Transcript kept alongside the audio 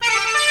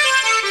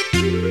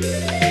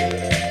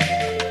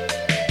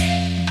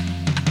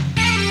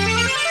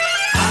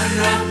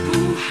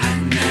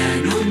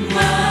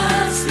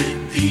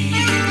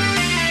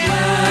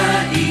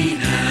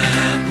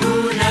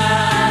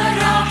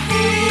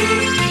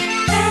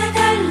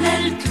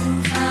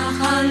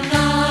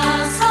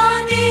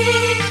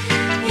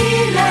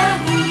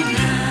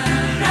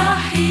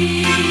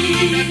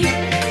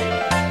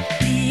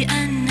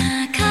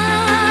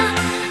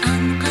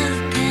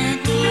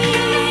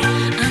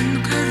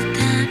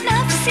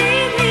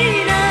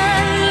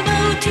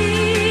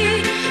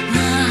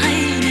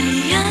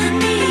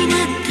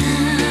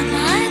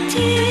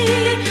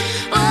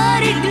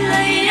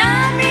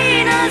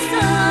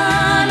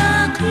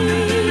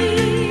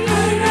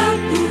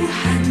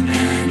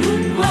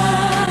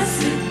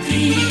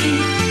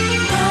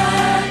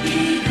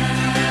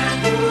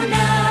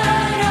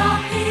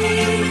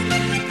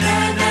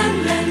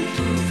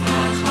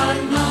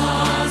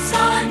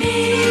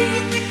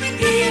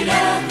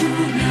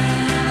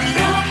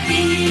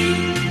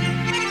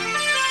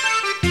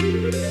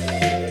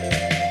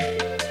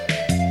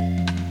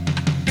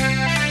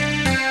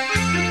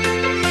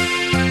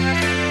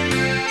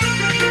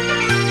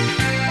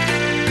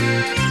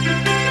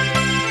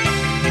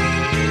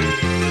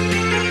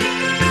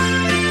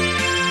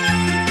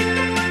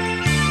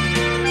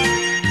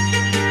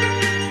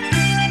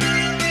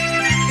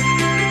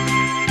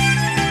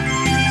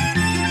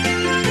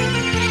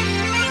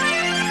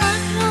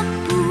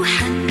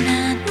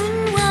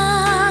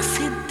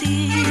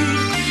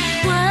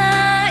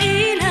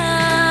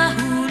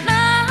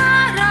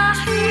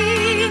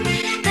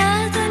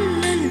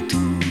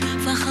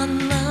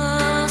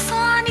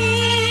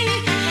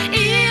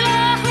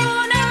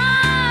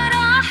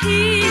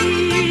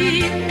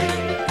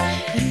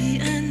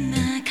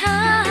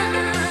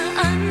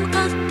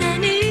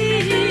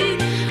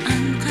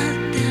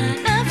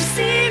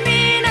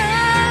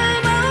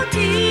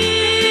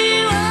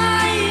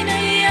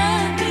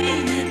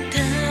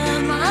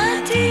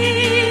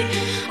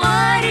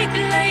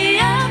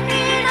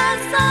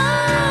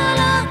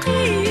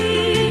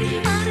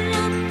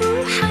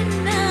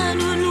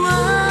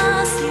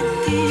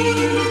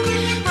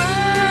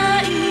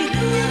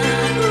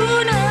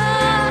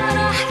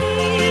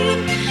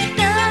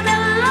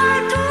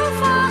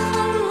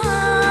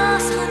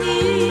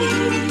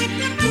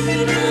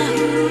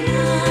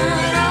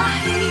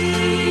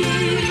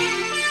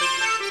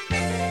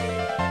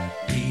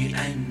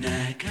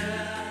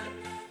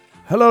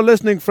Hello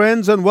listening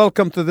friends and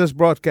welcome to this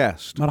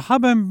broadcast.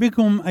 مرحبا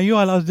بكم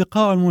أيها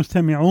الأصدقاء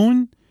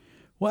المستمعون،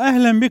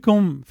 وأهلا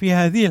بكم في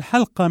هذه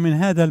الحلقة من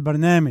هذا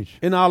البرنامج.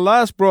 In our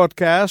last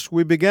broadcast,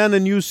 we began a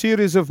new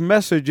series of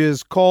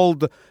messages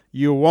called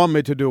You Want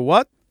Me to Do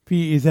What?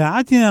 في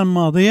إذاعتنا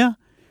الماضية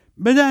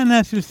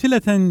بدأنا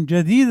سلسلة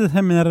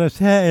جديدة من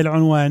الرسائل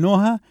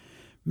عنوانها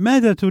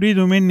ماذا تريد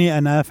مني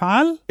أن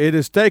أفعل؟ It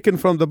is taken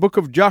from the book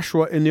of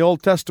Joshua in the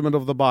Old Testament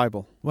of the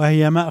Bible.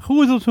 وهي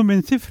مأخوذة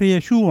من سفر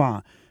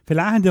يشوع في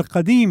العهد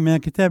القديم من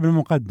الكتاب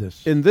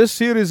المقدس. In this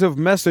series of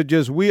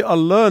messages, we are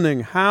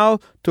learning how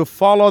to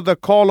follow the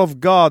call of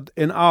God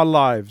in our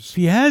lives.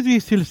 في هذه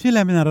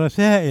السلسلة من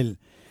الرسائل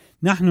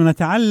نحن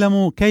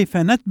نتعلم كيف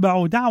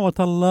نتبع دعوة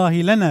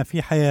الله لنا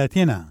في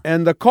حياتنا.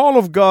 And the call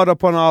of God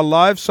upon our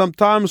lives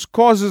sometimes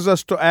causes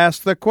us to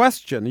ask the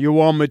question, you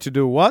want me to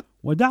do what?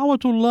 ودعوة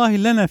الله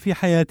لنا في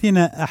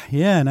حياتنا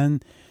أحيانا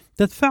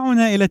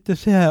تدفعنا إلى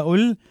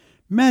التساؤل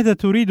ماذا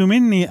تريد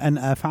مني أن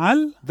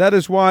أفعل؟ That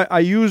is why I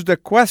used a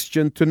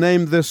question to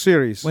name this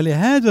series.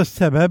 ولهذا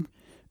السبب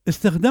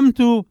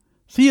استخدمت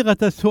صيغة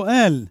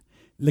السؤال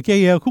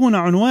لكي يكون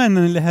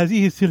عنوانا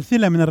لهذه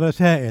السلسلة من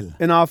الرسائل.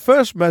 In our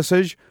first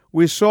message,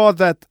 we saw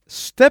that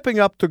stepping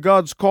up to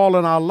God's call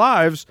in our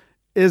lives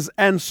is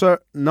answer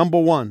number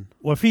 1.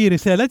 وفي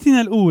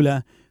رسالتنا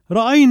الأولى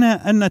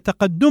رأينا أن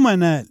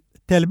تقدمنا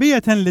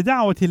تلبية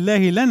لدعوة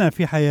الله لنا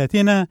في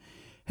حياتنا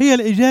هي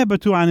الإجابة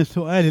عن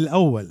السؤال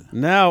الأول.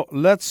 Now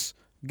let's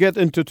get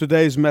into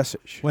today's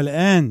message.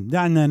 والآن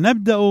دعنا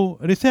نبدأ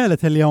رسالة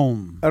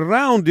اليوم.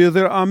 Around you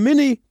there are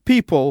many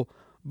people,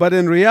 but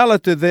in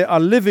reality they are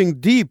living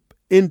deep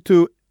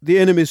into the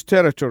enemy's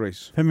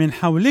territories. فمن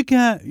حولك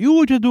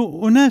يوجد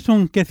أناس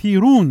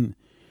كثيرون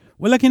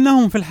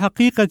ولكنهم في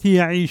الحقيقة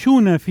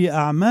يعيشون في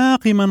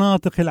أعماق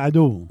مناطق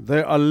العدو.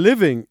 They are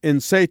living in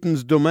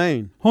Satan's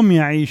domain. هم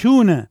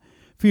يعيشون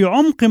في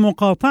عمق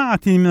مقاطعة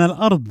من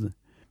الأرض،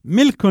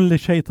 ملك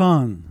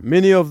للشيطان.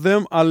 Many of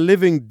them are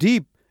living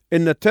deep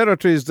in the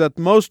territories that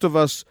most of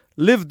us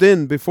lived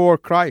in before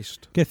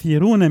Christ.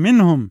 كثيرون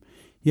منهم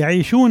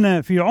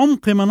يعيشون في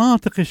عمق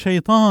مناطق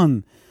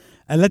الشيطان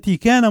التي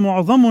كان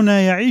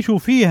معظمنا يعيش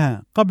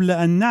فيها قبل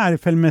أن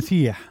نعرف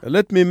المسيح.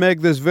 Let me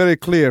make this very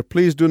clear.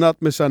 Please do not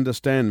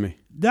misunderstand me.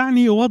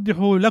 دعني أوضح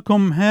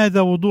لكم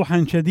هذا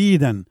وضوحا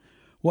شديدا،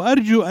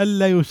 وأرجو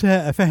ألا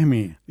يساء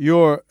فهمي.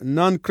 Your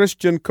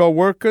non-Christian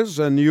co-workers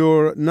and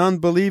your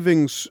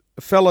non-believing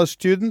fellow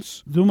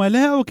students,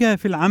 زملاؤك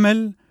في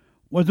العمل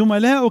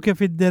وزملاؤك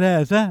في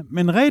الدراسة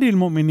من غير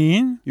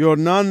المؤمنين، your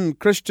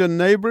non-Christian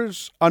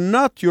neighbors are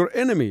not your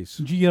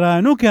enemies.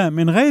 جيرانك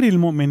من غير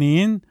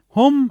المؤمنين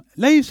هم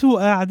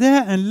ليسوا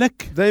أعداء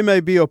لك. They may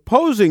be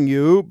opposing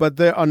you, but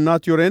they are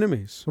not your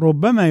enemies.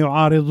 ربما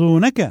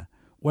يعارضونك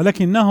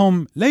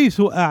ولكنهم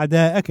ليسوا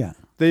أعداءك.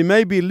 They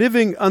may be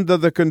living under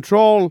the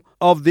control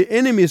of the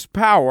enemy's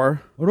power.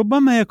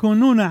 ربما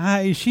يكونون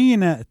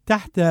عائشين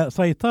تحت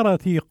سيطرة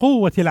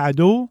قوة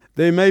العدو.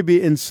 They may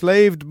be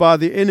enslaved by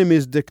the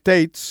enemy's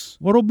dictates.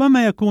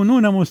 وربما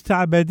يكونون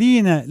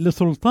مستعبدين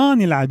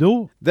لسلطان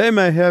العدو. They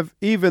may have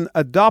even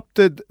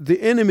adopted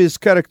the enemy's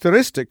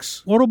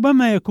characteristics.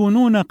 وربما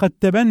يكونون قد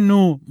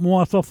تبنوا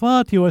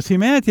مواصفات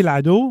وسمات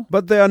العدو.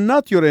 But they are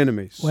not your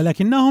enemies.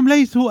 ولكنهم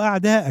ليسوا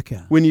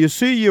أعداءك. When you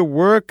see your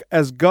work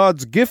as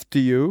God's gift to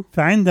you,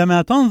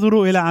 فعندما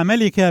تنظر إلى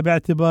عملك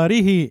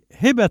باعتباره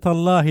هبة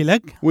الله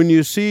لك، when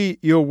you see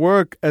your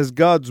work as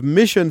God's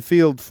mission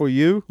field for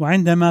you,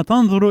 وعندما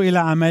تنظر إلى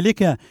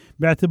عملك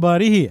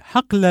باعتباره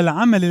حقل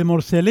العمل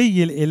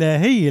المرسلي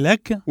الإلهي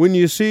لك، when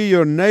you see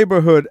your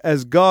neighborhood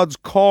as God's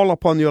call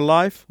upon your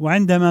life,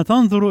 وعندما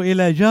تنظر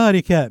إلى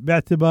جارك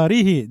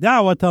باعتباره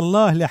دعوة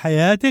الله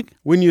لحياتك،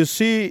 when you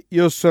see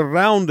your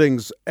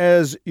surroundings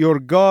as your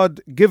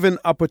God-given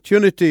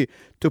opportunity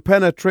to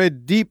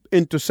penetrate deep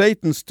into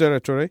Satan's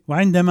territory,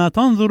 وعندما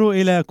تنظر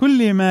إلى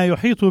كل ما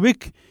يحيط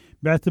بك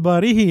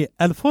باعتباره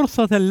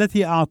الفرصة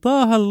التي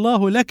أعطاها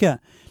الله لك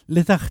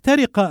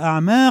لتخترق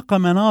أعماق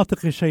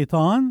مناطق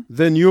الشيطان،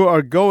 then you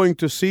are going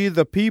to see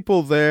the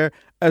people there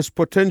as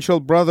potential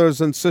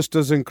brothers and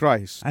sisters in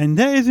Christ.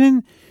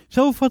 عندئذ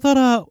سوف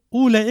ترى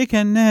أولئك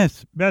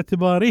الناس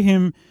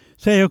باعتبارهم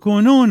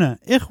سيكونون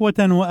إخوة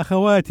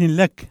وأخوات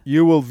لك.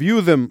 You will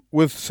view them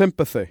with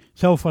sympathy.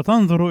 سوف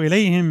تنظر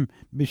إليهم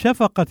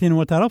بشفقة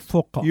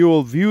وترفق. You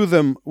will view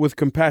them with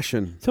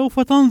compassion. سوف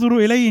تنظر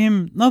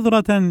إليهم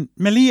نظرة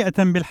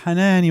مليئة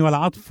بالحنان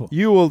والعطف.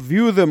 You will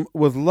view them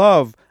with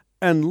love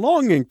and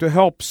longing to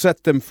help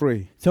set them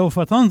free. سوف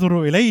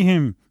تنظر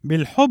إليهم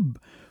بالحب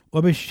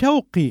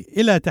وبالشوق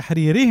إلى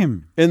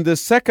تحريرهم. In the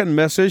second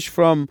message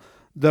from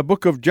the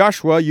book of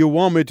Joshua, you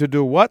want me to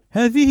do what?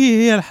 هذه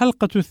هي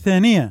الحلقة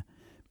الثانية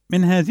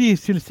من هذه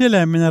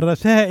السلسلة من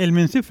الرسائل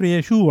من سفر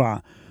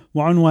يشوع،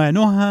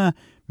 وعنوانها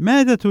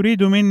ماذا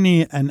تريد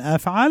مني أن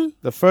أفعل؟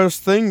 The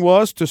first thing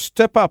was to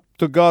step up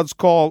to God's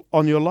call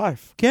on your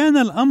life. كان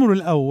الأمر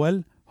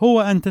الأول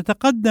هو أن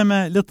تتقدم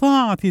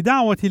لطاعة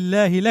دعوة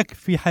الله لك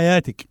في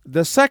حياتك.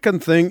 The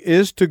second thing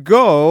is to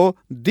go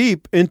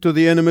deep into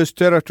the enemy's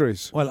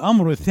territories.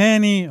 والأمر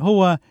الثاني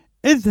هو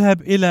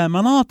اذهب إلى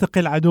مناطق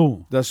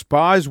العدو. The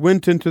spies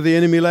went into the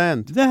enemy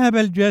land. ذهب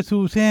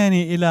الجاسوسان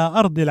إلى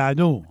أرض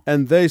العدو.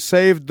 And they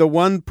saved the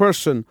one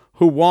person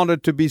who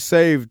wanted to be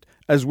saved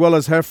as well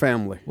as her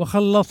family.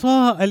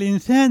 وخلصا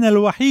الإنسان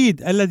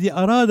الوحيد الذي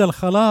أراد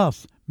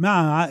الخلاص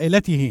مع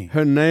عائلته.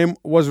 Her name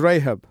was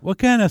Rahab.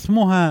 وكان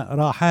اسمها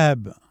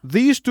راحاب.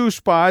 These two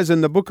spies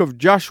in the book of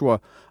Joshua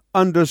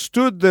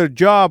understood their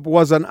job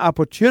was an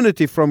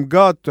opportunity from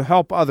God to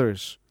help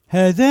others.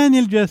 هذان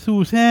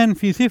الجاسوسان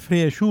في سفر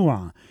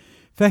يشوع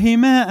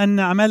فهما أن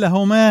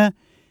عملهما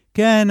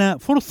كان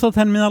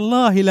فرصة من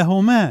الله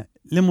لهما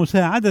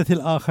لمساعدة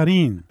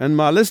الآخرين. And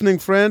my listening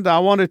friend, I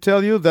want to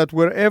tell you that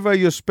wherever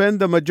you spend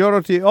the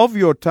majority of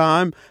your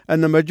time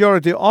and the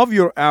majority of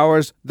your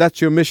hours,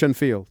 that's your mission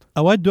field.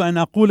 أود أن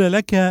أقول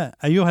لك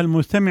أيها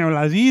المستمع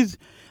العزيز،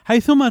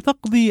 حيثما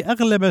تقضي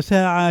أغلب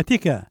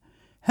ساعاتك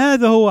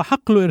هذا هو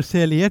حقل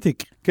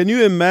إرساليتك. Can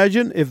you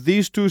imagine if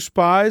these two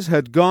spies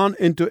had gone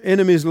into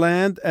enemy's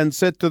land and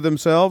said to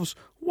themselves,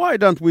 why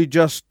don't we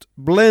just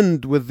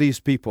blend with these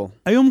people?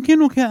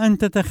 أيمكنك أن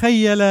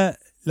تتخيل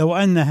لو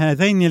أن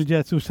هذين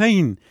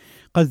الجاسوسين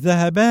قد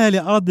ذهبا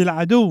لأرض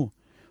العدو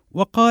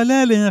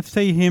وقالا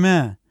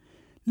لنفسيهما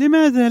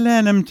لماذا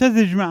لا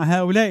نمتزج مع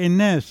هؤلاء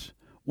الناس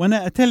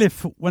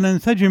ونأتلف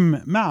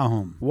وننسجم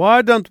معهم؟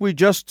 Why don't we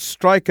just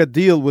strike a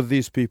deal with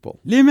these people?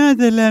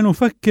 لماذا لا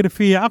نفكر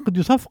في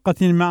عقد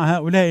صفقة مع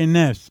هؤلاء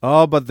الناس؟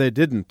 But they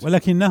didn't.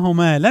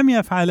 ولكنهما لم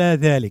يفعلا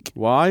ذلك.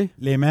 Why?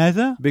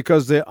 لماذا؟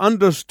 Because they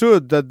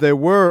understood that they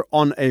were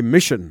on a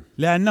mission.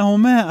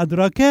 لأنهما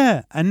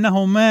أدركا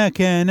أنهما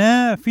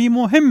كانا في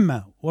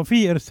مهمة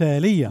وفي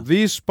إرسالية.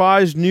 These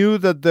spies knew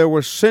that they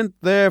were sent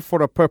there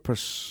for a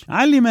purpose.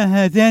 علم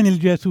هذان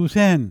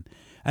الجاسوسان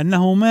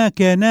أنهما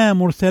كانا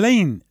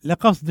مرسلين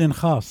لقصد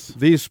خاص.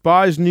 These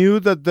spies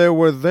knew that they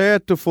were there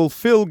to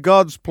fulfill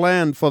God's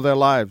plan for their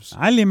lives.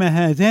 علم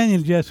هذان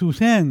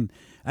الجاسوسان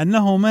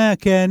أنهما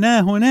كانا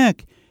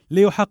هناك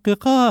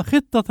ليحققا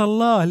خطة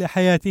الله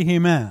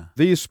لحياتهما.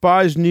 These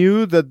spies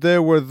knew that they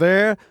were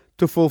there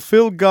to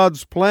fulfill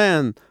God's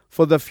plan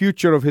for the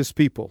future of His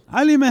people.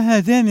 علم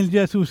هذان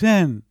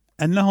الجاسوسان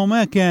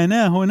أنهما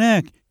كانا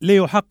هناك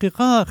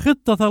ليحققا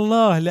خطة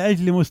الله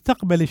لأجل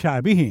مستقبل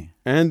شعبه.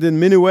 And in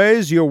many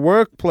ways, your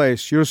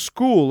workplace, your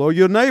school, or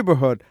your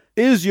neighborhood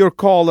is your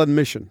call and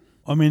mission.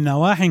 ومن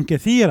نواح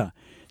كثيرة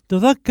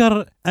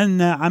تذكر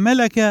أن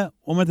عملك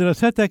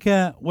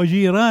ومدرستك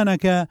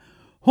وجيرانك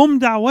هم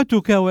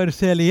دعوتك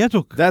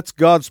وإرساليتك. That's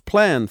God's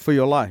plan for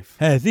your life.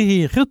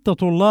 هذه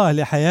خطة الله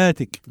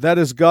لحياتك. That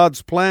is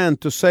God's plan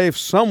to save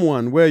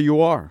someone where you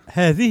are.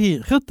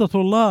 هذه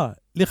خطة الله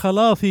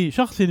لخلاص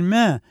شخص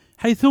ما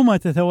حيثما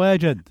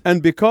تتواجد.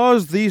 And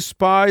because these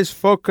spies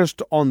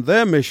focused on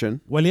their mission,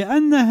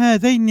 ولأن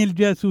هذين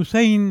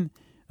الجاسوسين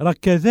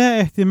ركزا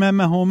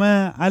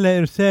اهتمامهما على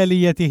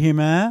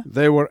إرساليتهما,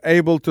 they were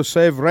able to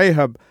save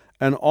Rahab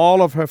and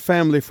all of her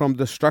family from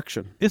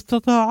destruction.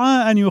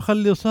 استطاعا أن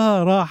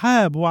يخلصا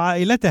راحاب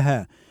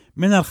وعائلتها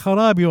من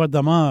الخراب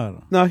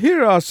والدمار. Now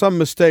here are some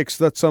mistakes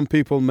that some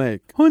people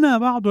make. هنا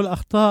بعض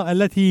الأخطاء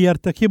التي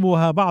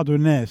يرتكبها بعض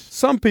الناس.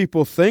 Some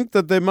people think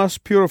that they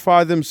must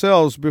purify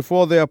themselves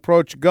before they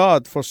approach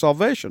God for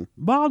salvation.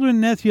 بعض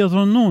الناس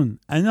يظنون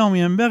أنهم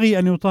ينبغي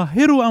أن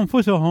يطهروا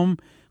أنفسهم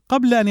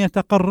قبل أن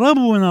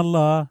يتقربوا من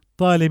الله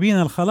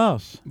طالبين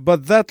الخلاص.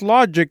 But that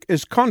logic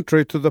is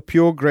contrary to the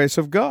pure grace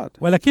of God.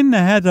 ولكن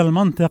هذا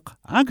المنطق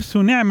عكس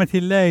نعمة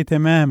الله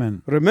تماما.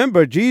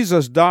 Remember,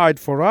 Jesus died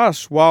for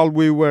us while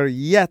we were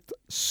yet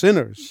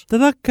sinners.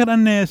 تذكر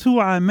أن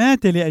يسوع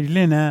مات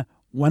لأجلنا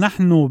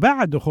ونحن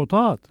بعد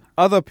خطاة.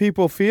 Other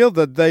people feel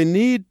that they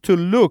need to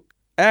look,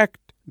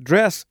 act,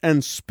 dress,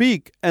 and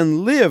speak and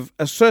live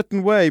a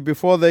certain way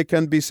before they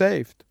can be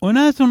saved.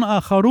 أناس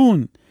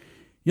آخرون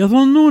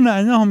يظنون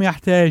أنهم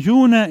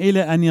يحتاجون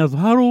إلى أن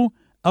يظهروا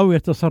أو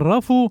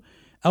يتصرفوا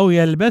أو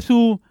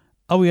يلبسوا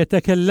أو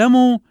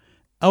يتكلموا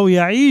أو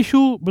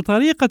يعيشوا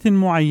بطريقة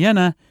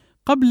معينة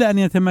قبل أن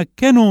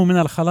يتمكنوا من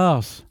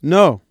الخلاص.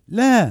 No.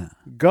 لا.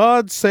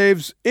 God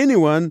saves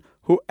anyone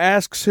who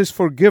asks His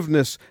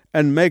forgiveness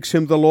and makes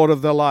Him the Lord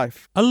of their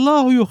life.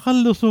 الله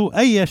يخلص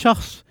أي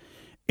شخص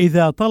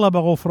إذا طلب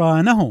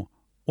غفرانه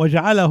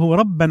وجعله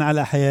ربا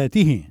على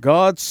حياته.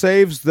 God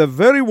saves the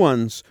very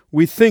ones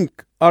we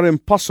think are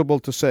impossible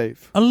to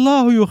save.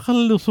 الله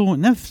يخلص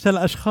نفس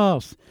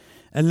الأشخاص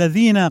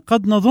الذين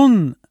قد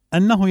نظن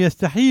أنه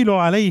يستحيل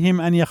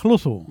عليهم أن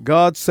يخلصوا.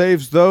 God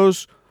saves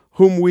those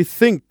whom we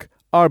think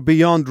are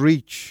beyond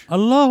reach.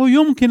 الله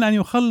يمكن أن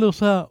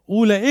يخلص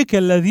أولئك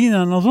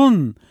الذين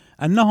نظن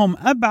أنهم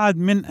أبعد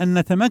من أن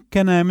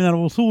نتمكن من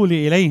الوصول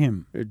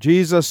إليهم.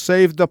 Jesus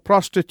saved the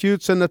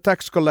prostitutes and the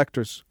tax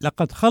collectors.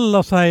 لقد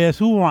خلص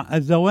يسوع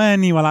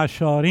الزواني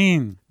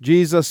والعشارين.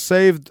 Jesus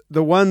saved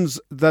the ones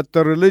that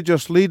the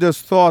religious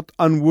leaders thought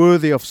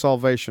unworthy of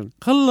salvation.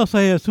 خلص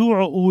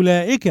يسوع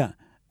أولئك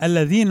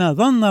الذين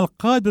ظن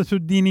القادة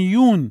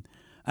الدينيون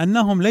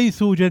أنهم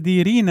ليسوا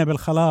جديرين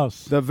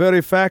بالخلاص. The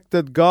very fact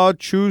that God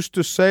chose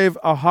to save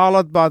a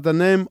harlot by the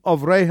name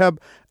of Rahab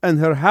and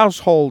her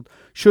household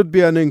should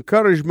be an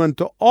encouragement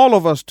to all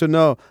of us to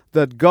know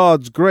that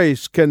God's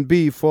grace can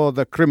be for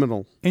the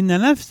criminal.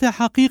 إن نفس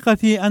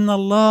حقيقة أن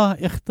الله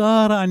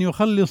اختار أن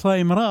يخلص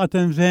امرأة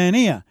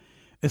زانية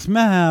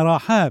اسمها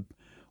راحاب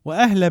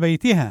وأهل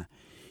بيتها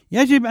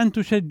يجب أن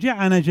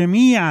تشجعنا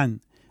جميعا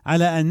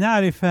على أن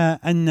نعرف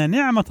أن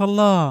نعمة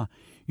الله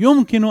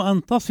يمكن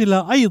أن تصل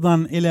أيضا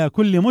إلى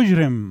كل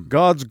مجرم.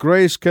 God's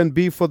grace can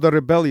be for the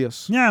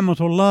rebellious.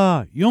 نعمة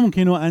الله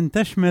يمكن أن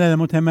تشمل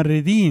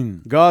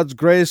المتمردين. God's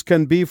grace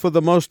can be for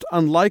the most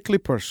unlikely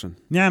person.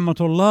 نعمة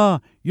الله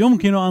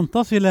يمكن أن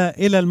تصل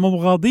إلى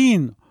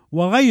المبغضين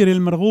وغير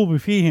المرغوب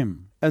فيهم.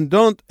 And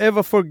don't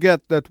ever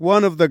forget that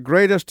one of the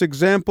greatest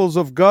examples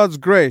of God's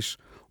grace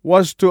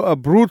was to a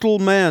brutal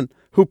man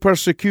who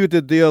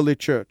persecuted the early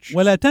church.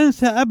 ولا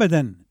تنسى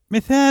أبدا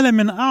مثال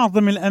من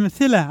أعظم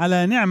الأمثلة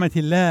على نعمة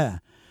الله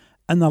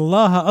أن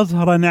الله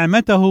أظهر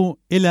نعمته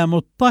إلى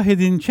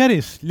مضطهد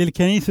شرس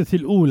للكنيسة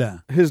الأولى.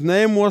 His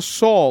name was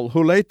Saul,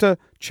 who later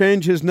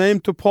changed his name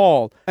to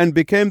Paul and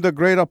became the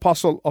great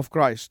apostle of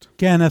Christ.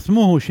 كان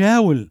اسمه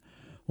شاول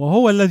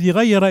وهو الذي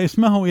غير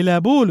اسمه إلى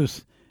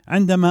بولس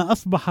عندما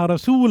أصبح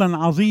رسولا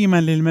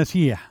عظيما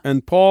للمسيح.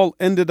 And Paul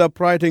ended up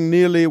writing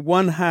nearly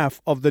one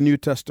half of the New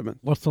Testament.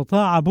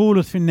 واستطاع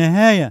بولس في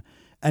النهاية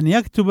أن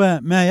يكتب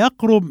ما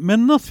يقرب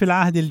من نصف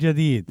العهد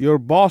الجديد. Your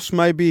boss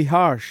may be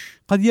harsh.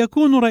 قد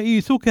يكون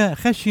رئيسك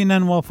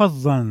خشنا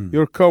وفظا.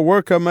 Your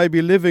coworker may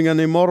be living an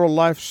immoral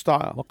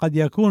lifestyle. وقد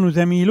يكون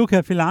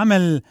زميلك في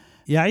العمل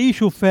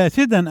يعيش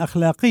فاسدا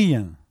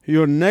أخلاقيا.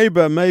 Your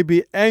neighbor may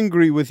be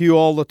angry with you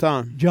all the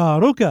time.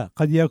 جارك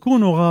قد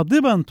يكون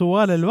غاضبا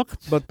طوال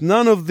الوقت. But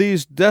none of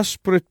these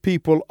desperate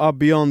people are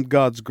beyond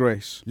God's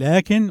grace.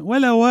 لكن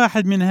ولا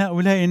واحد من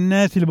هؤلاء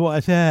الناس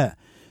البؤساء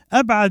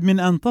أبعد من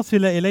أن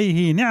تصل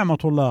إليه نعمة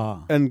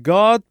الله. And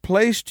God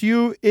placed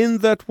you in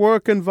that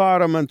work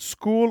environment,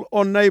 school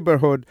or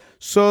neighborhood,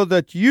 so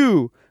that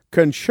you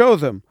can show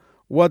them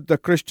what the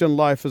Christian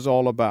life is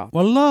all about.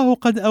 والله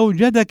قد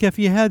أوجدك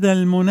في هذا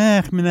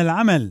المناخ من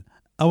العمل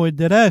أو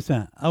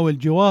الدراسة أو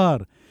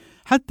الجوار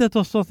حتى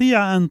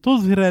تستطيع أن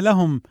تظهر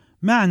لهم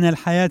معنى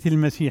الحياة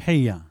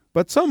المسيحية.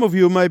 But some of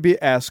you may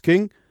be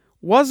asking,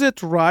 was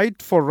it right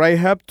for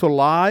Rahab to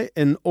lie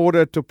in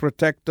order to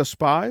protect the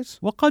spies?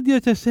 وقد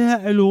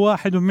يتساءل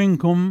واحد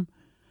منكم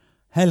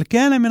هل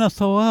كان من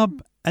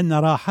الصواب أن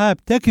راحاب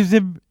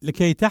تكذب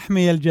لكي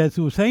تحمي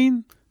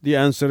الجاسوسين؟ The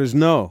answer is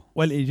no.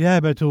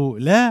 والإجابة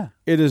لا.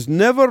 It is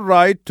never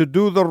right to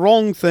do the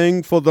wrong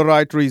thing for the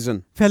right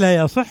reason. فلا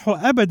يصح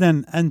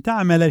أبدا أن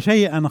تعمل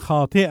شيئا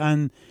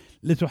خاطئا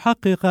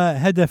لتحقق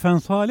هدفا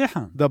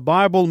صالحا. The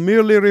Bible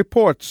merely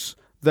reports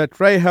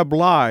that Rahab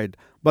lied,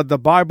 but the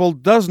Bible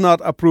does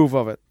not approve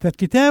of it.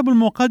 فالكتاب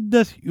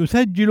المقدس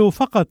يسجل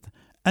فقط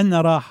أن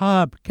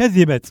راحاب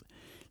كذبت،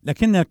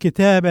 لكن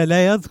الكتاب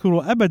لا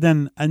يذكر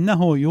أبدا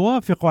أنه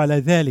يوافق على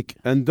ذلك.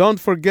 And don't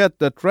forget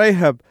that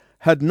Rahab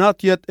had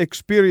not yet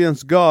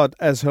experienced God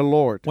as her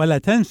Lord. ولا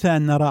تنسى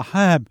أن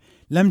راحاب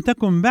لم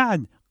تكن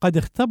بعد قد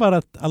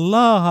اختبرت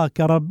الله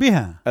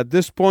كربها. At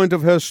this point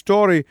of her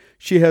story,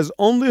 she has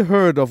only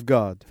heard of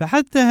God.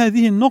 فحتى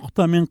هذه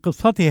النقطة من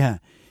قصتها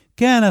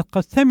كانت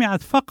قد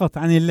سمعت فقط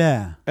عن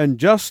الله. And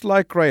just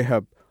like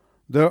Rahab,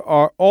 there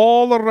are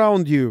all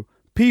around you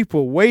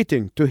people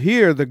waiting to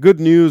hear the good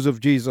news of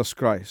Jesus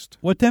Christ.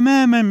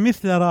 وتماما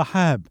مثل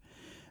راحاب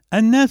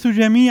الناس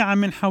جميعا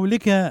من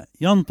حولك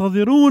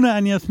ينتظرون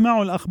أن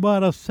يسمعوا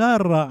الأخبار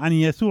السارة عن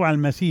يسوع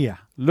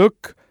المسيح.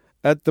 Look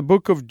at the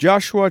book of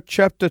Joshua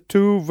chapter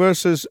 2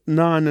 verses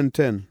 9 and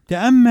 10.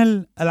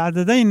 تأمل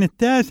العددين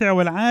 9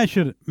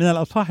 و10 من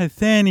الأصحاح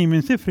الثاني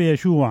من سفر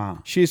يشوع.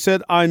 She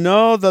said, I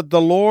know that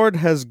the Lord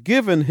has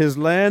given his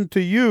land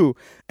to you,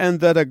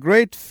 and that a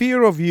great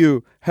fear of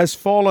you has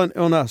fallen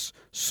on us,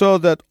 so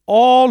that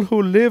all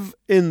who live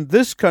in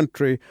this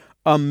country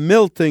are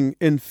melting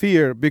in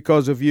fear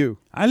because of you.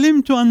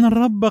 علمت أن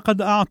الرب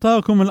قد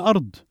أعطاكم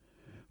الأرض،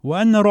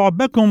 وأن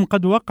رعبكم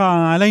قد وقع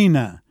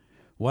علينا،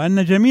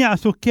 وأن جميع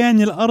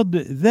سكان الأرض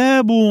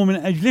ذابوا من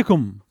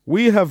أجلكم.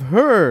 We have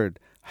heard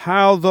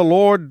how the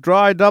Lord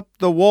dried up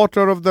the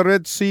water of the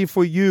Red Sea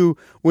for you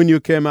when you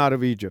came out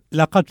of Egypt.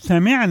 لقد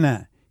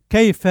سمعنا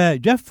كيف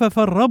جفف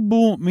الرب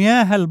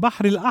مياه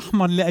البحر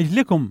الأحمر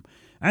لأجلكم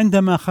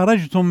عندما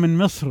خرجتم من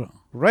مصر.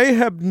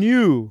 Rahab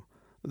knew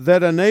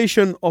that a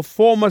nation of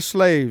former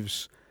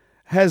slaves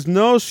has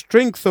no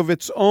strength of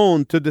its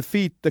own to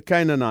defeat the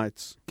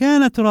Canaanites.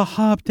 كانت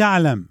راحاب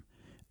تعلم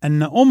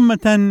أن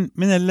أمة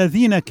من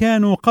الذين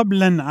كانوا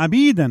قبلا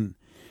عبيدا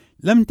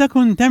لم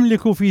تكن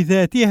تملك في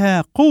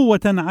ذاتها قوة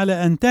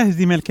على أن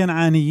تهزم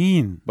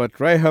الكنعانيين. But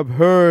Rahab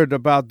heard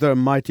about their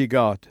mighty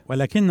God.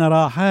 ولكن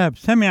راحاب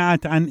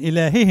سمعت عن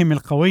إلههم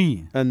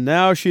القوي. And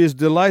now she is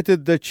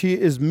delighted that she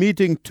is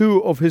meeting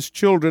 2 of his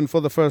children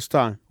for the first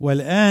time.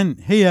 والآن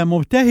هي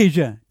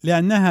مبتهجة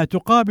لأنها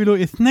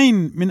تقابل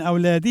 2 من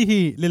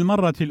أولاده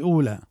للمرة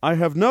الأولى. I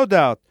have no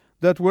doubt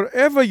that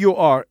wherever you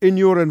are in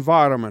your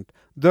environment,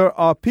 there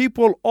are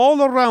people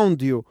all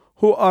around you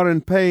who are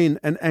in pain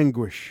and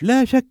anguish.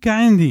 لا شك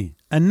عندي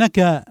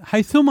أنك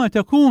حيثما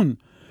تكون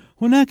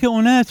هناك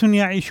أناس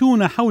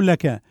يعيشون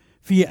حولك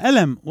في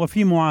ألم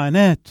وفي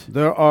معاناة.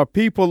 There are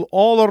people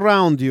all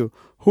around you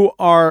who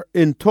are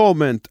in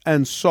torment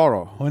and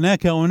sorrow.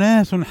 هناك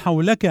أناس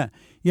حولك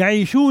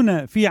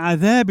يعيشون في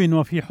عذاب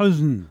وفي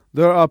حزن.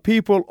 There are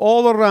people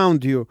all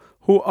around you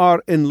who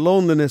are in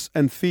loneliness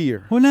and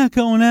fear. هناك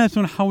أناس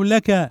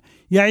حولك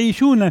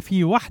يعيشون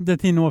في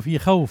وحدة وفي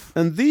خوف.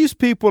 And these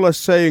people are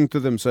saying to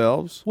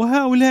themselves,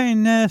 وهؤلاء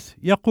الناس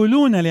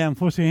يقولون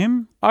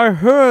لأنفسهم: I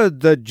heard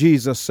that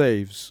Jesus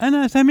saves.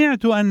 أنا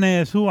سمعت أن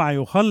يسوع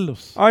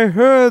يخلص. I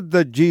heard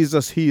that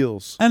Jesus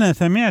heals. أنا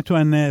سمعت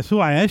أن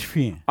يسوع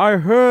يشفي. I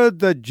heard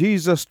that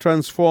Jesus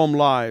transforms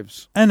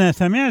lives. أنا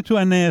سمعت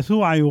أن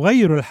يسوع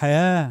يغير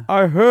الحياة.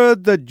 I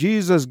heard that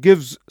Jesus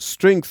gives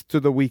strength to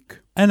the weak.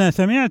 أنا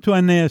سمعت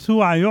أن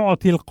يسوع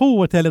يعطي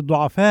القوة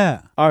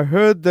للضعفاء. I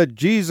heard that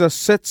Jesus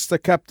sets the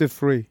captive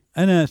free.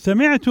 أنا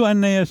سمعت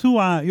أن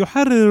يسوع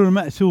يحرر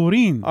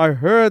المأسورين. I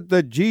heard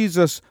that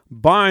Jesus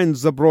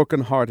binds the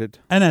brokenhearted.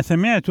 أنا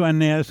سمعت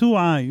أن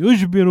يسوع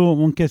يجبر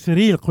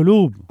منكسري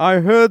القلوب. I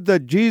heard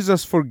that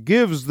Jesus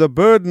forgives the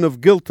burden of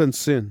guilt and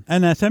sin.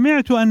 أنا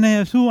سمعت أن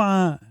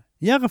يسوع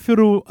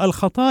يغفر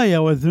الخطايا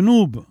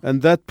والذنوب.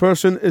 And that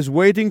person is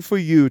waiting for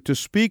you to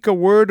speak a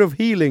word of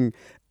healing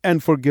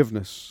and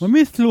forgiveness.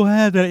 ومثل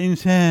هذا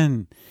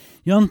الإنسان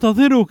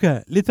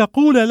ينتظرك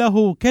لتقول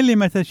له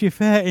كلمة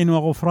شفاء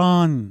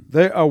وغفران.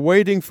 They are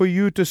waiting for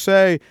you to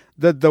say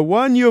that the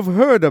one you've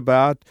heard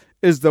about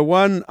is the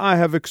one I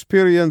have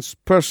experienced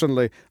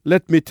personally.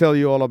 Let me tell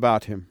you all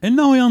about him.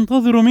 إنه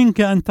ينتظر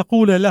منك أن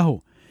تقول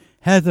له: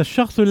 هذا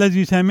الشخص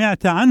الذي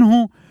سمعت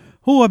عنه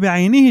هو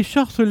بعينه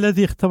الشخص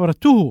الذي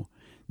اختبرته.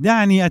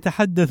 دعني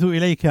أتحدث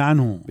إليك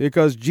عنه.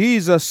 Because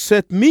Jesus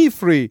set me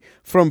free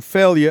from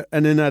failure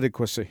and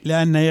inadequacy.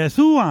 لأن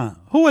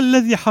يسوع هو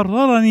الذي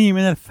حررني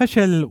من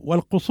الفشل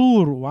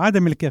والقصور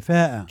وعدم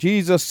الكفاءة.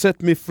 Jesus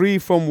set me free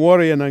from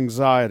worry and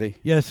anxiety.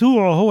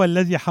 يسوع هو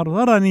الذي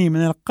حررني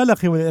من القلق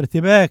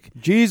والارتباك.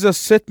 Jesus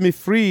set me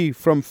free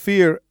from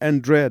fear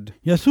and dread.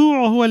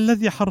 يسوع هو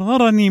الذي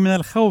حررني من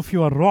الخوف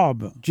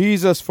والرعب.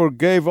 Jesus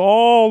forgave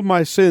all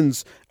my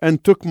sins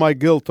and took my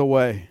guilt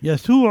away.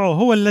 يسوع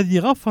هو الذي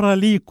غفر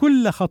لي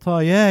كل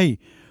خطاياي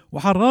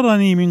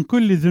وحررني من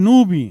كل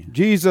ذنوبي.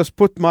 Jesus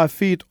put my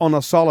feet on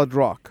a solid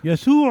rock.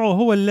 يسوع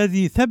هو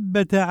الذي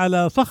ثبت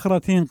على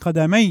صخرة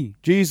قدمي.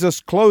 Jesus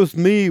clothed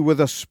me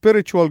with a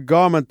spiritual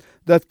garment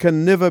that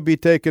can never be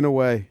taken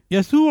away.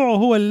 يسوع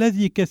هو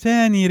الذي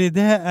كساني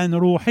رداء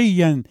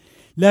روحيا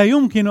لا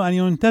يمكن أن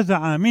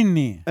ينتزع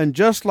مني. And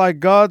just like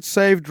God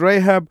saved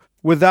Rahab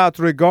without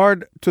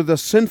regard to the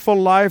sinful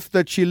life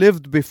that she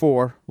lived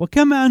before,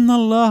 وكما أن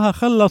الله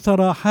خلص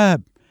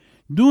راحاب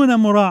دون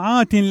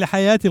مراعاة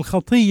لحياة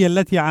الخطية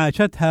التي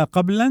عاشتها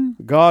قبلا،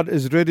 God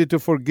is ready to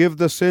forgive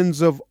the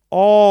sins of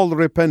all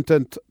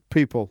repentant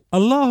people.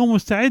 الله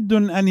مستعد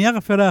أن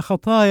يغفر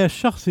خطايا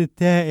الشخص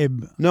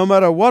التائب. No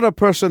matter what a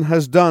person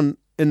has done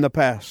in the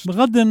past,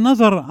 بغض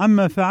النظر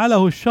عما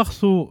فعله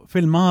الشخص في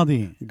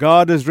الماضي.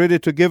 God is ready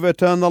to give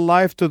eternal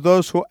life to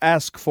those who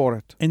ask for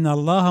it. إن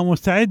الله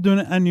مستعد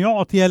أن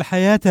يعطي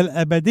الحياة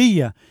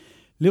الأبدية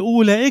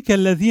لأولئك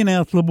الذين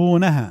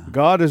يطلبونها.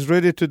 God is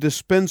ready to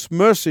dispense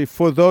mercy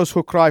for those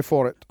who cry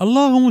for it.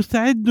 الله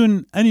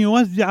مستعد أن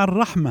يوزع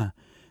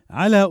الرحمة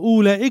على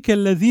أولئك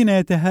الذين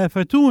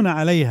يتهافتون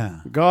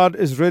عليها. God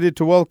is ready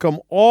to welcome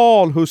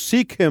all who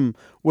seek Him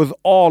with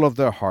all of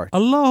their heart.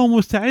 الله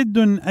مستعد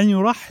أن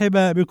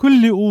يرحب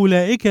بكل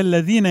أولئك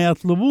الذين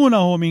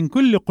يطلبونه من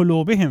كل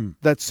قلوبهم.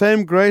 That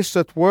same grace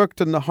that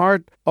worked in the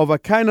heart of a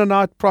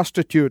Canaanite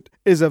prostitute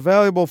is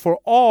available for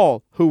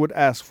all who would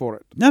ask for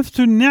it. نفس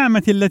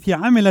النعمة التي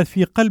عملت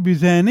في قلب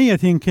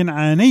زانية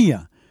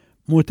كنعانية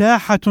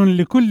متاحة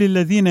لكل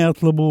الذين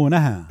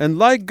يطلبونها. And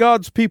like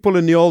God's people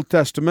in the Old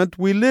Testament,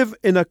 we live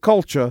in a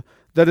culture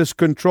that is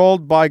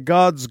controlled by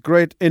God's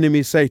great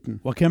enemy Satan.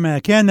 وكما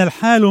كان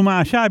الحال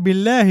مع شعب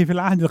الله في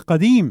العهد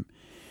القديم،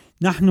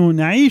 نحن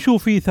نعيش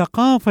في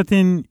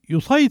ثقافة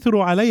يسيطر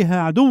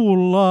عليها عدو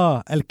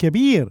الله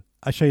الكبير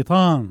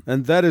الشيطان.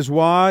 And that is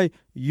why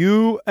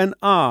you and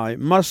I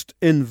must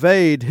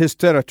invade his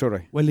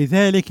territory.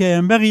 ولذلك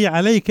ينبغي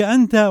عليك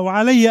أنت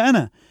وعلي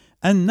أنا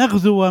أن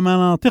نغزو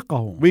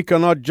مناطقه. We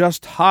cannot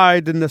just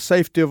hide in the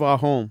safety of our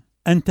home.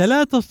 أنت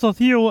لا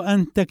تستطيع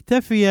أن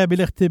تكتفي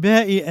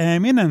بالاختباء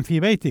آمنا في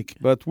بيتك.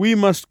 But we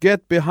must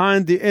get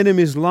behind the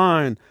enemy's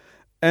line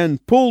and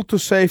pull to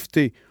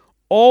safety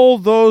all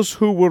those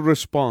who will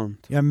respond.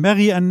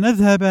 ينبغي أن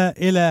نذهب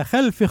إلى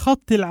خلف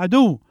خط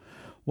العدو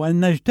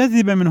وأن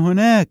نجتذب من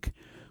هناك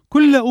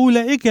كل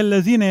أولئك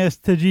الذين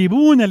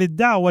يستجيبون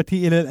للدعوة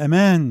إلى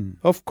الأمان.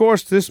 Of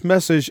course, this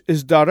message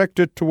is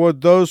directed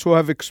toward those who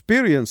have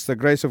experienced the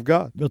grace of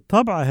God.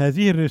 بالطبع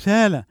هذه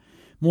الرسالة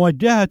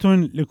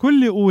موجهة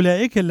لكل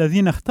أولئك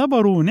الذين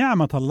اختبروا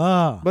نعمة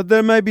الله. But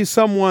there may be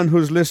someone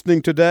who's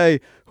listening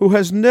today who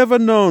has never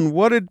known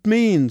what it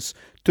means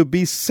to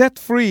be set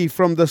free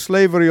from the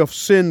slavery of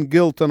sin,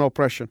 guilt, and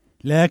oppression.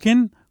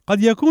 لكن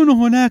قد يكون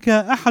هناك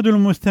أحد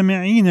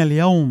المستمعين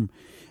اليوم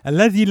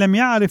الذي لم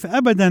يعرف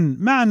أبدا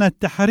معنى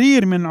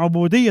التحرير من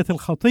عبودية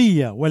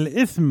الخطية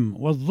والإثم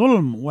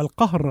والظلم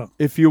والقهر.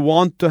 If you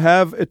want to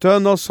have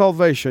eternal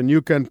salvation,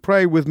 you can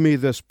pray with me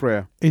this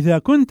prayer. إذا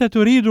كنت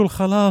تريد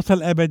الخلاص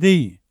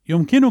الأبدي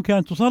يمكنك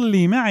أن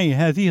تصلي معي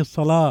هذه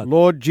الصلاة.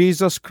 Lord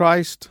Jesus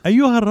Christ,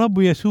 أيها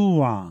الرب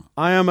يسوع،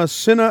 I am a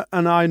sinner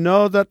and I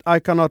know that I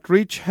cannot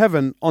reach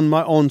heaven on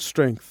my own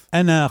strength.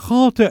 أنا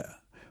خاطئ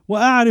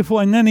وأعرف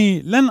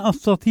أنني لن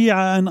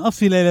أستطيع أن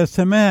أصل إلى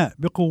السماء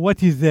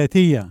بقوتي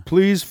الذاتية.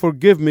 Please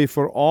forgive me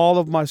for all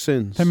of my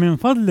sins. فمن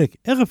فضلك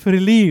اغفر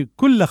لي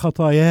كل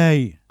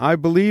خطاياي. I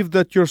believe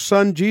that your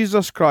son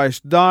Jesus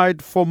Christ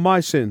died for my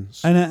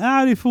sins. أنا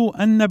أعرف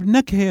أن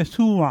ابنك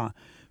يسوع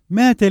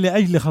مات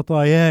لأجل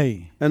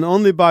خطاياي. And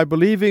only by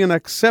believing and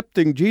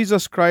accepting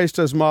Jesus Christ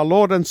as my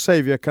Lord and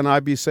Savior can I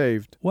be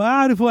saved.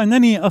 وأعرف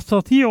أنني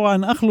أستطيع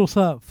أن أخلص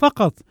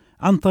فقط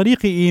عن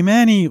طريق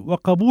إيماني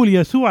وقبول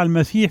يسوع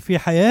المسيح في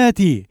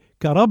حياتي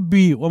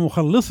كربي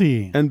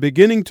ومخلصي. And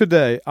beginning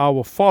today, I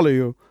will follow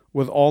you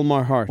with all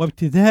my heart.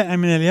 وابتداء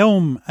من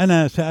اليوم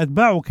أنا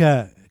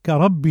سأتبعك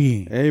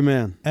كربي.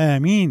 Amen.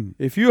 آمين.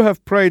 If you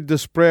have prayed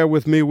this prayer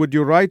with me, would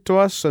you write to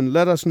us and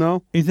let us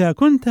know? إذا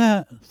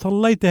كنت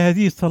صليت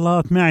هذه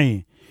الصلاة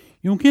معي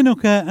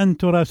يمكنك أن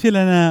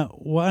تراسلنا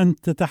وأن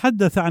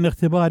تتحدث عن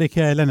اختبارك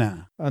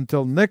لنا.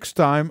 Until next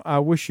time, I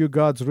wish you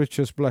God's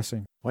richest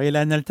blessing.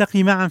 وإلى أن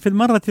نلتقي معا في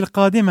المرة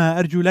القادمة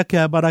أرجو لك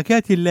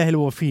بركات الله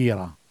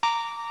الوفيرة.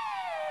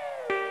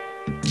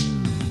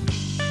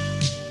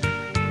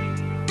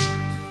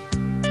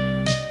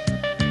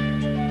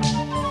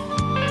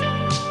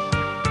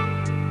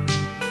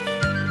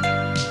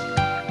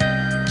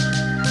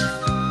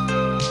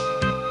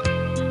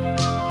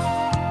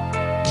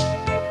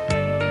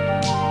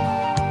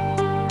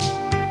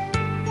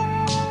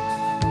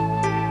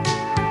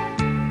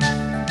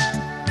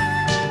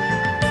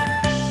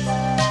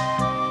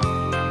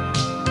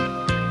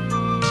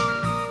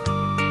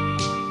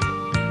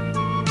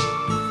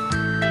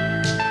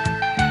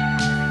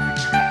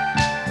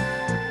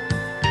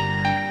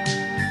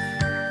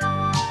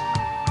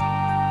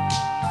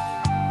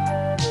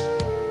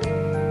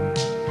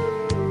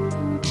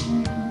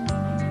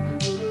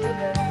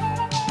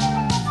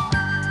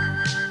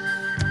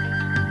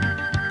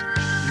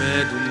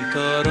 ما دمت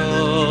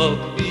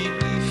ربي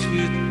في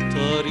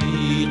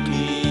الطريق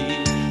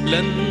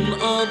لن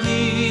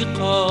أضيق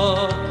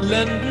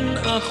لن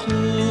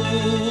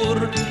أخور،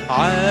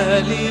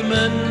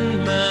 عالما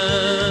ما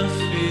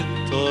في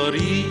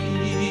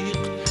الطريق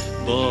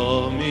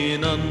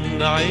ضامنا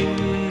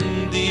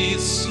عندي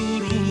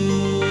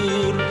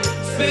السرور.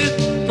 في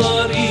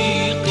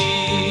الطريق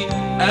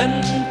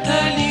أنت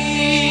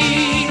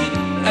لي،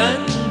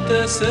 أنت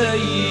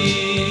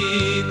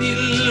سيدي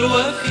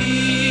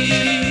الوفي،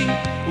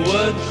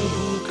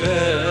 وجهك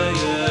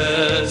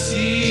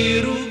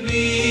يسير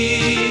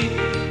بي،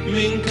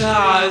 منك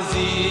عزيمتي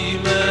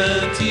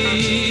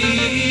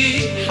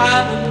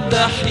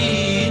حتى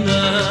حين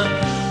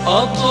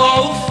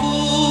أضعف،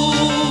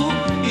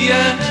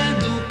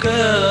 يدك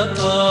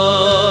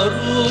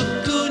تردني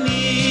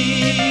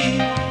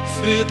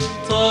في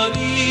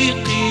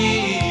الطريق.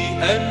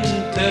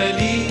 أنت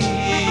لي،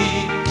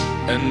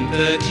 أنت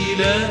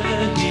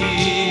إلهي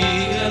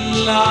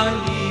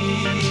العلي.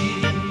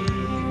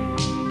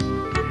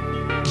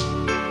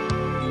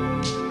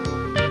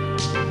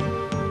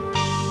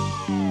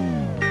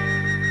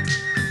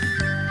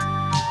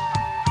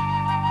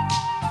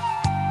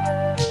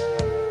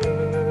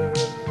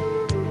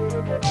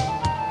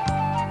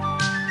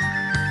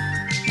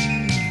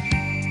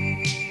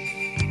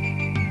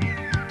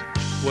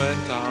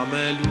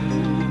 وتعمل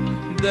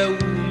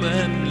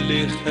دوما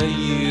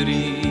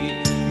لخيري،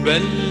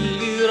 بل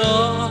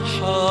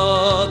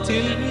لراحة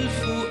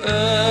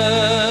الفؤاد،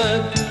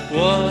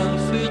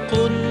 واثق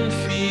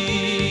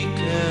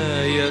فيك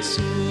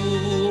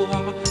يسوع،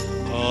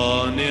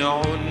 قانع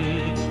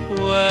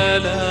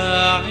ولا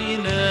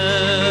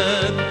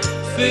عناد.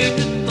 في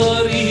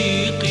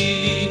الطريق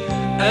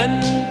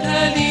أنت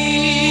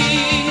لي،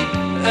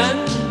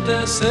 أنت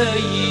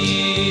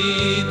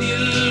سيدي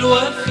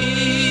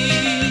الوفي،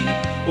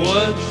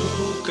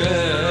 وجهك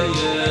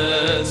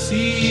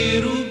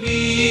يسير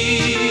بي،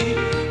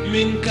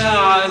 منك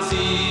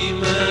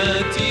عزيمتي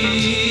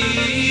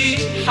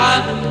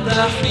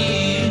حتى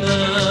حين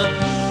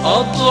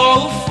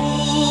أضعف،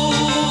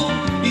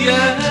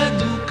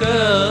 يدك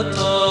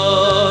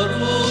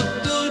تردني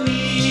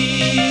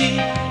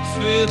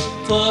في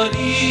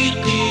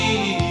الطريق.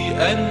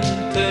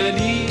 أنت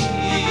لي،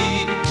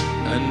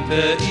 أنت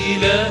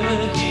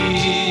إلهي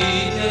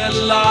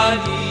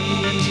العلي.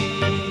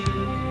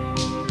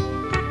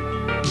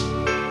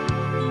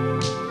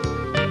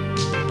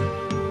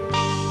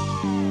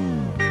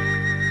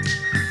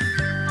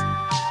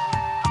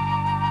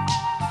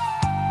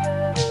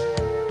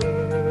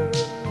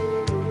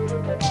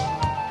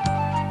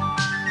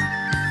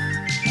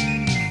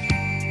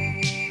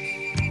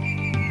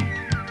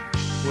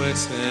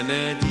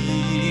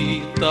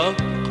 وسندي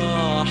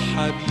تبقى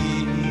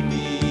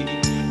حبيبي،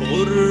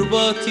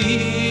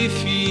 غربتي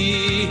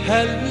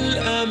فيها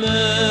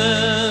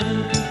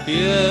الأمان،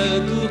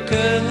 يدك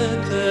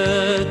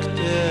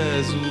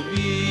تجتاز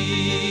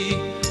بي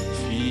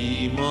في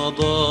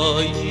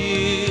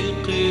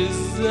مضايق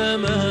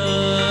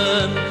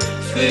الزمان.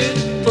 في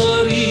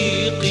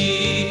الطريق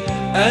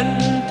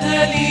أنت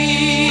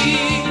لي،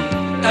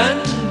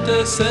 أنت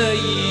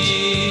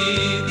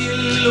سيدي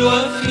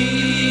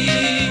الوفي،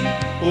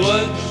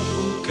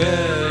 وجهك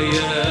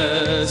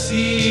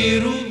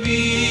يسير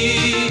بي،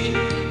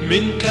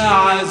 منك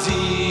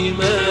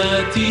عزيمتي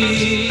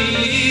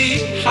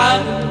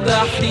حتى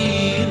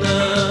حين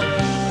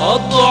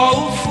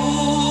أضعف،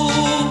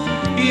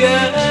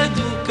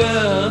 يدك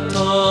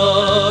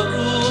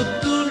تردني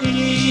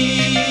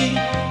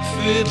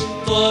في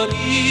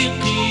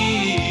الطريق.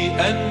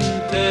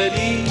 أنت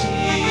لي،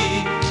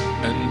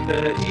 أنت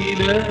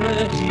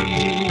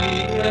إلهي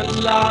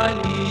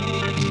العلي.